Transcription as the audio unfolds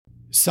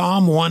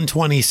Psalm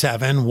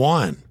 127,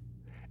 1.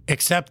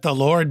 Except the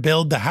Lord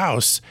build the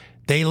house,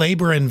 they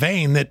labor in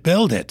vain that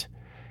build it.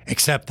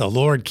 Except the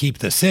Lord keep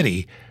the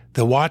city,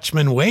 the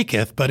watchman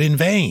waketh but in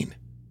vain.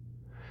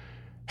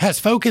 Has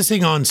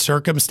focusing on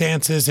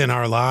circumstances in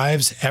our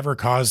lives ever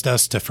caused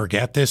us to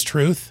forget this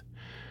truth?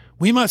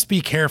 We must be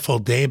careful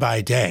day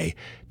by day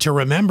to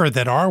remember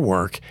that our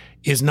work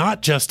is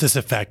not just as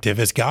effective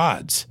as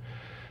God's.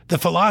 The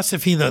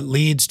philosophy that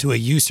leads to a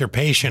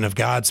usurpation of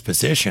God's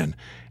position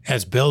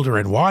as builder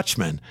and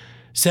watchman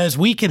says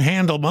we can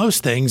handle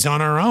most things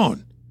on our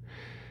own.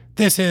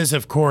 This is,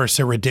 of course,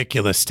 a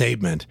ridiculous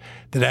statement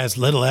that has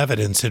little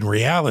evidence in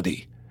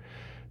reality.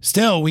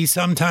 Still, we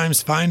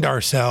sometimes find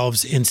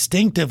ourselves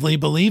instinctively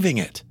believing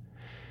it.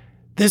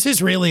 This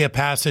is really a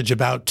passage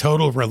about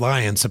total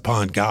reliance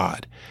upon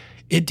God.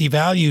 It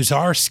devalues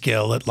our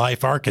skill at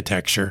life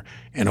architecture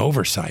and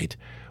oversight,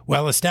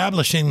 while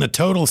establishing the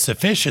total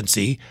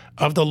sufficiency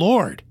of the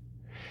Lord.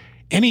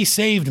 Any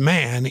saved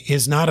man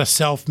is not a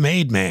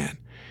self-made man.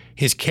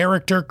 His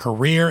character,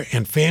 career,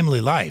 and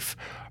family life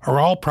are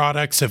all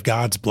products of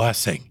God's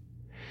blessing.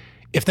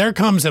 If there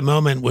comes a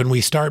moment when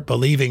we start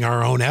believing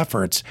our own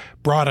efforts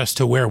brought us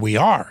to where we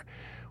are,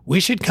 we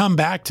should come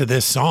back to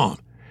this psalm.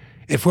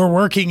 If we're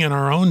working in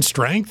our own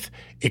strength,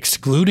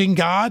 excluding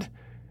God,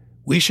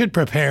 we should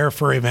prepare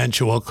for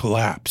eventual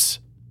collapse.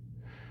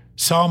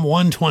 Psalm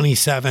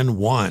 127,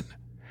 1.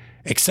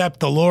 Except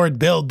the Lord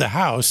build the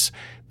house,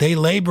 they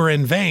labor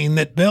in vain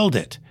that build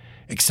it.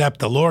 Except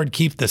the Lord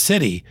keep the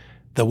city,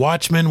 the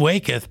watchman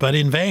waketh but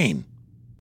in vain.